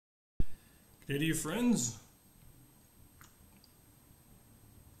Hey, dear friends.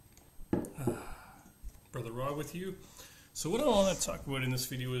 Brother Rob with you. So what I want to talk about in this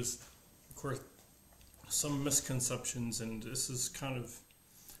video is, of course, some misconceptions, and this is kind of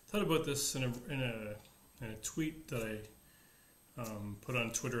thought about this in a tweet that I put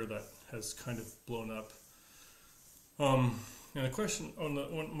on Twitter that has kind of blown up. And the question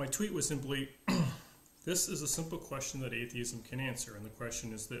on my tweet was simply, this is a simple question that atheism can answer, and the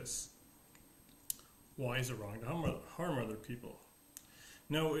question is this: why is it wrong to harm other people?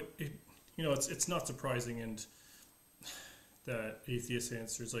 Now, it's not surprising, and that atheist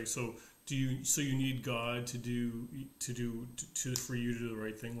answers like, so you need God for you to do the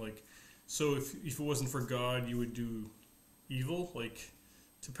right thing? Like, so if it wasn't for God, you would do evil? Like,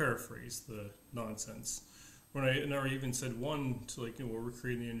 to paraphrase the nonsense. When I even said we're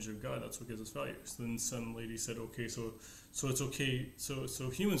creating the image of God, that's what gives us value. So then some lady said, okay, so it's okay, so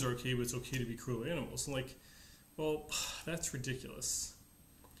humans are okay, but it's okay to be cruel to animals. I'm like, well, that's ridiculous.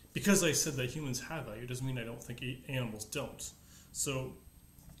 Because I said that humans have value doesn't mean I don't think animals don't. So,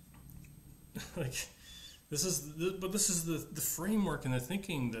 like, this is the framework and the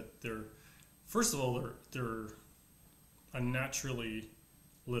thinking that they're, first of all, they're unnaturally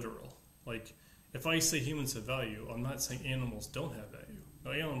literal. Like, if I say humans have value, I'm not saying animals don't have value.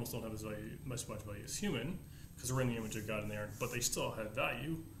 Now, animals don't have as much value as human, because we're in the image of God in there, but they still have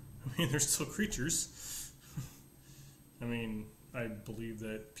value. I mean, they're still creatures. I mean, I believe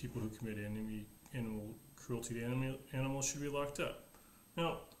that people who commit animal cruelty to animals should be locked up.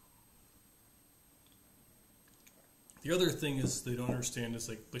 Now, the other thing is they don't understand is,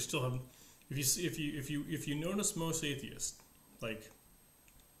 like, they still have. If you notice most atheists, like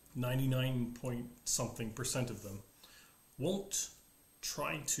 99 point something % of them, won't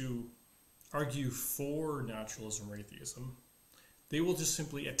try to argue for naturalism or atheism. They will just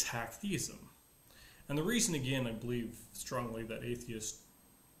simply attack theism. And the reason, again, I believe strongly that atheists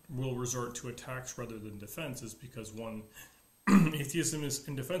will resort to attacks rather than defense is because, one, atheism is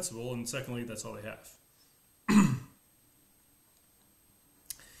indefensible, and secondly, that's all they have.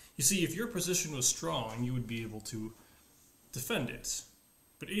 You see, if your position was strong, you would be able to defend it.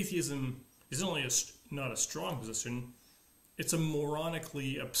 But atheism is only not a strong position, it's a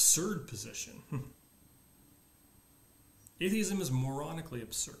moronically absurd position. Atheism is moronically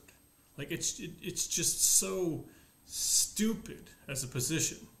absurd. Like, it's just so stupid as a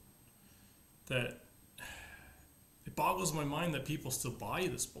position that it boggles my mind that people still buy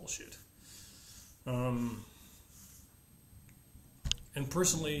this bullshit. And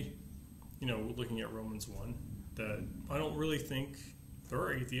personally, looking at Romans 1, that I don't really think there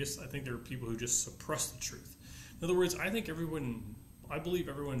are atheists. I think there are people who just suppress the truth. In other words, I believe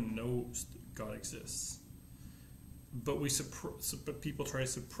everyone knows that God exists. But people try to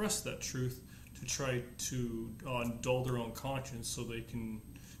suppress that truth to try to dull their own conscience so they can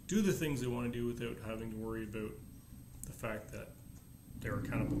do the things they want to do without having to worry about the fact that they're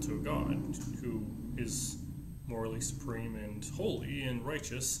accountable to a God who is morally supreme and holy and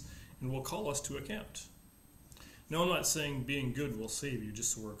righteous and will call us to account. Now, I'm not saying being good will save you,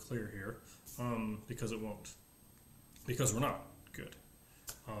 just so we're clear here, because it won't. Because we're not good.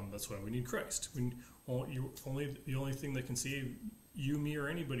 That's why we need Christ. The only thing that can save you, me, or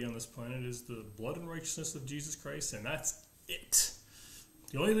anybody on this planet is the blood and righteousness of Jesus Christ, and that's it.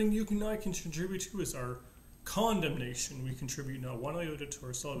 The only thing you and I can contribute to is our condemnation. We contribute not one iota to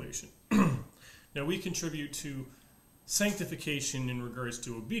our salvation. Now, we contribute to sanctification in regards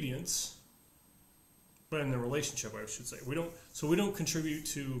to obedience, but in the relationship, I should say. We don't contribute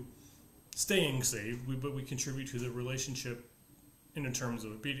to staying saved, but we contribute to the relationship in terms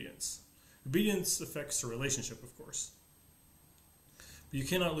of obedience. Obedience affects the relationship, of course. But you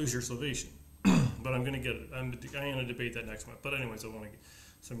cannot lose your salvation. But I'm going to debate that next month. But anyways, so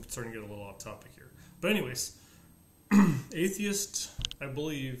I'm starting to get a little off topic here. But anyways, atheists, I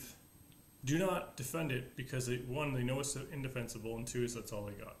believe, do not defend it because, one, they know it's indefensible, and two, is that's all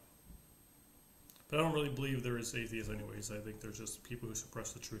they got. But I don't really believe there is atheists anyways. I think there's just people who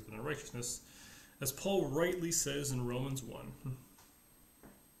suppress the truth and unrighteousness, as Paul rightly says in Romans 1.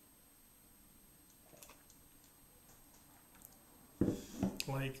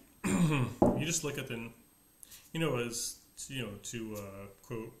 Like, you just look at them,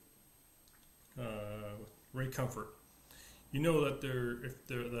 quote Ray Comfort,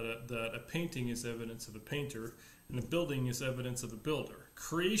 that a painting is evidence of a painter, and a building is evidence of a builder.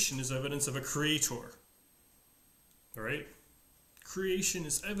 Creation is evidence of a creator. All right? Creation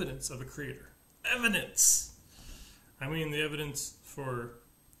is evidence of a creator. Evidence! I mean, the evidence for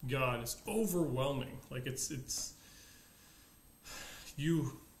God is overwhelming. Like,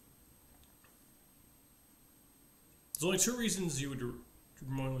 There's only two reasons you would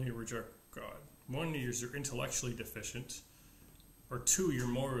morally reject God. One is you're intellectually deficient, or two, you're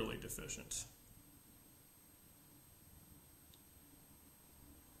morally deficient.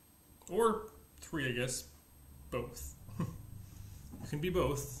 Or three, I guess, both. You can be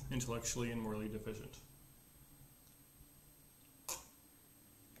both, intellectually and morally deficient.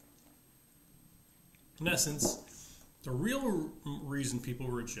 In essence, the real reason people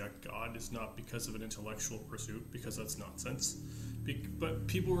reject God is not because of an intellectual pursuit, because that's nonsense, but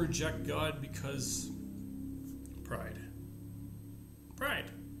people reject God because pride. Pride.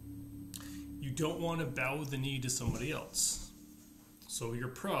 You don't want to bow the knee to somebody else. So your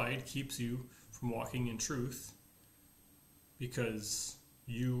pride keeps you from walking in truth because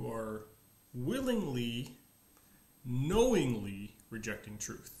you are willingly, knowingly rejecting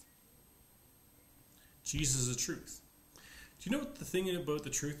truth. Jesus is truth. Do you know what the thing about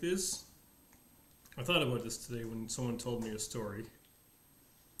the truth is? I thought about this today when someone told me a story.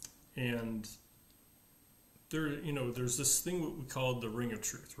 And there's this thing what we call the ring of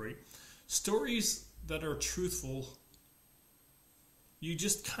truth, right? Stories that are truthful, you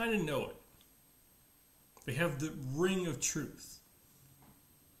just kind of know it. They have the ring of truth.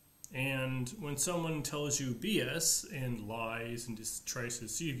 And when someone tells you BS and lies and just tries to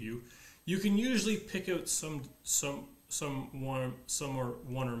deceive you, you can usually pick out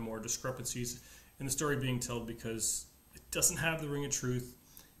one or more discrepancies in the story being told because it doesn't have the ring of truth.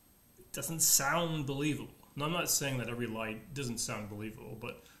 It doesn't sound believable. Now, I'm not saying that every lie doesn't sound believable,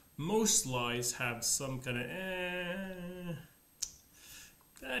 but most lies have some kind of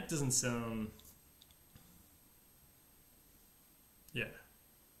that doesn't sound. Yeah.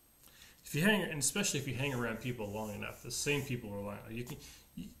 If you hang, and especially if you hang around people long enough, the same people are lying.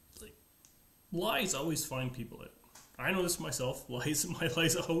 Lies always find people out. I know this myself. My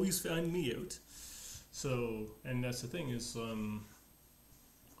lies always find me out. So, and that's the thing is, we're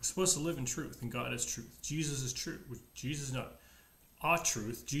supposed to live in truth, and God is truth. Jesus is truth. Jesus is not a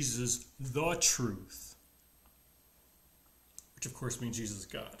truth. Jesus is the truth, which of course means Jesus is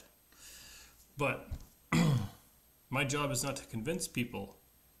God. But my job is not to convince people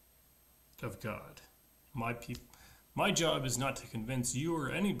of God. My job is not to convince you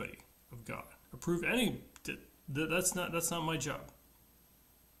or anybody of God. Approve any. That's not my job.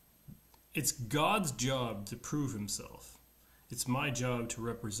 It's God's job to prove himself. It's my job to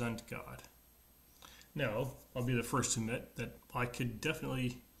represent God. Now, I'll be the first to admit that I could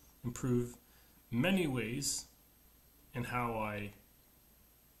definitely improve many ways in how I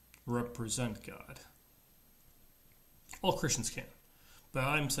represent God. All Christians can. But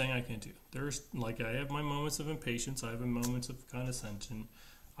I'm saying I can't do. I have my moments of impatience. I have my moments of condescension.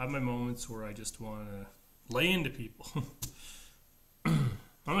 I have my moments where I just want to lay into people. I'm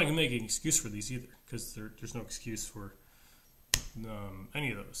not going to make an excuse for these either, because there's no excuse for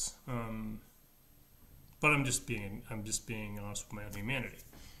any of those. But I'm just being honest with my own humanity.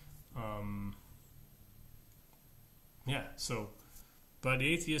 But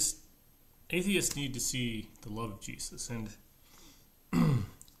atheists need to see the love of Jesus, and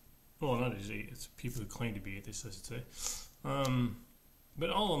well, not atheists, people who claim to be atheists, I should say. But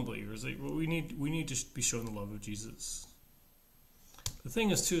all unbelievers, we need to be shown the love of Jesus. The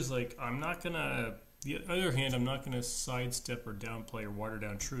thing is, too, is I'm not gonna. The other hand, I'm not gonna sidestep or downplay or water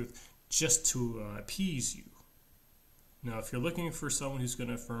down truth just to appease you. Now, if you're looking for someone who's going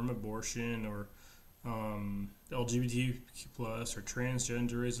to affirm abortion or LGBTQ plus or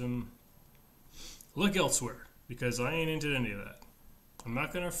transgenderism, look elsewhere, because I ain't into any of that. I'm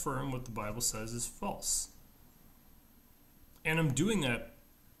not going to affirm what the Bible says is false. And I'm doing that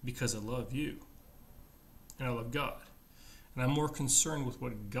because I love you. And I love God. And I'm more concerned with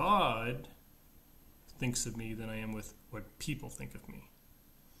what God thinks of me than I am with what people think of me.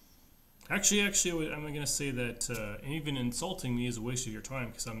 Actually, I'm going to say that even insulting me is a waste of your time,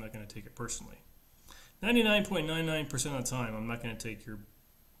 because I'm not going to take it personally. 99.99% of the time, I'm not going to take your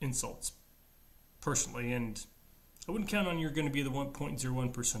insults personally, and I wouldn't count on you're going to be the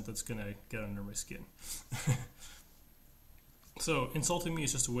 1.01% that's going to get under my skin. So insulting me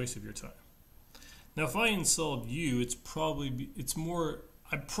is just a waste of your time. Now, if I insult you,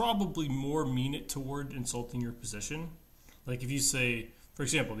 I probably more mean it toward insulting your position. Like if you say, for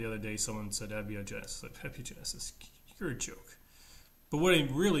example, the other day someone said abiogenesis. Abiogenesis, you're a joke. But what I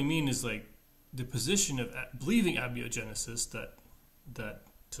really mean is the position of believing abiogenesis, that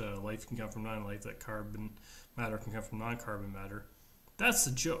life can come from non-life, that carbon matter can come from non-carbon matter. That's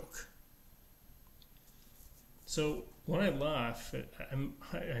the joke. So when I laugh, I'm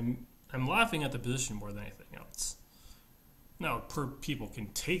laughing at the position more than anything else. Now, people can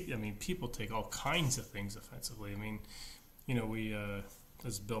take. I mean, people take all kinds of things offensively. I mean, we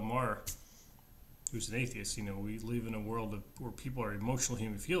as Bill Maher, who's an atheist, we live in a world where people are emotional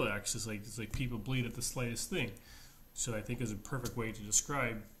hemophiliacs. It's like people bleed at the slightest thing. So I think is a perfect way to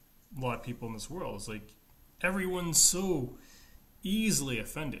describe a lot of people in this world. It's like everyone's so easily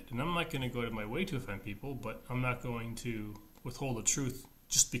offended, and I'm not going to go out of my way to offend people, but I'm not going to withhold the truth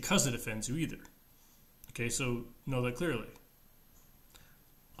just because it offends you either. Okay, so know that clearly.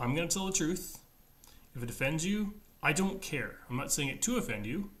 I'm going to tell the truth. If it offends you, I don't care. I'm not saying it to offend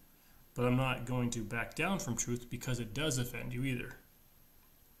you, but I'm not going to back down from truth because it does offend you either.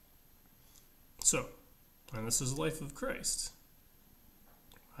 So, and this is the life of Christ.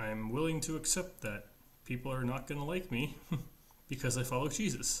 I'm willing to accept that people are not going to like me because I follow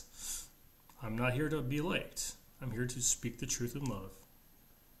Jesus. I'm not here to be liked. I'm here to speak the truth in love.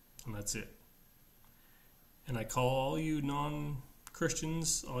 And that's it. And I call all you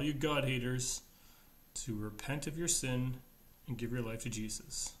non-Christians, all you God haters, to repent of your sin and give your life to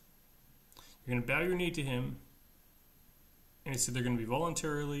Jesus. You're going to bow your knee to him, and it's either going to be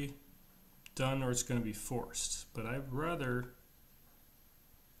voluntarily done or it's going to be forced. But I'd rather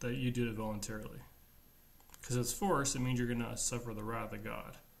that you did it voluntarily. Because if it's forced, it means you're going to suffer the wrath of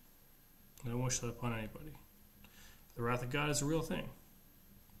God. I don't wish that upon anybody. The wrath of God is a real thing.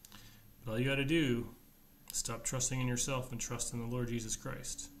 But all you got to do is stop trusting in yourself and trust in the Lord Jesus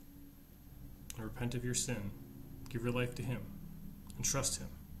Christ. And repent of your sin. Give your life to him. And trust him.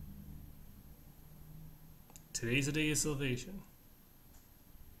 Today's the day of salvation.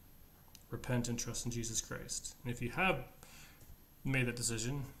 Repent and trust in Jesus Christ. And if you have made that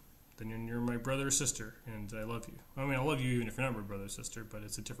decision, then you're my brother or sister, and I love you. I mean, I love you even if you're not my brother or sister, but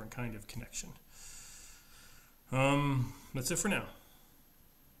it's a different kind of connection. That's it for now.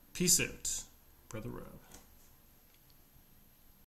 Peace out, Brother Rob.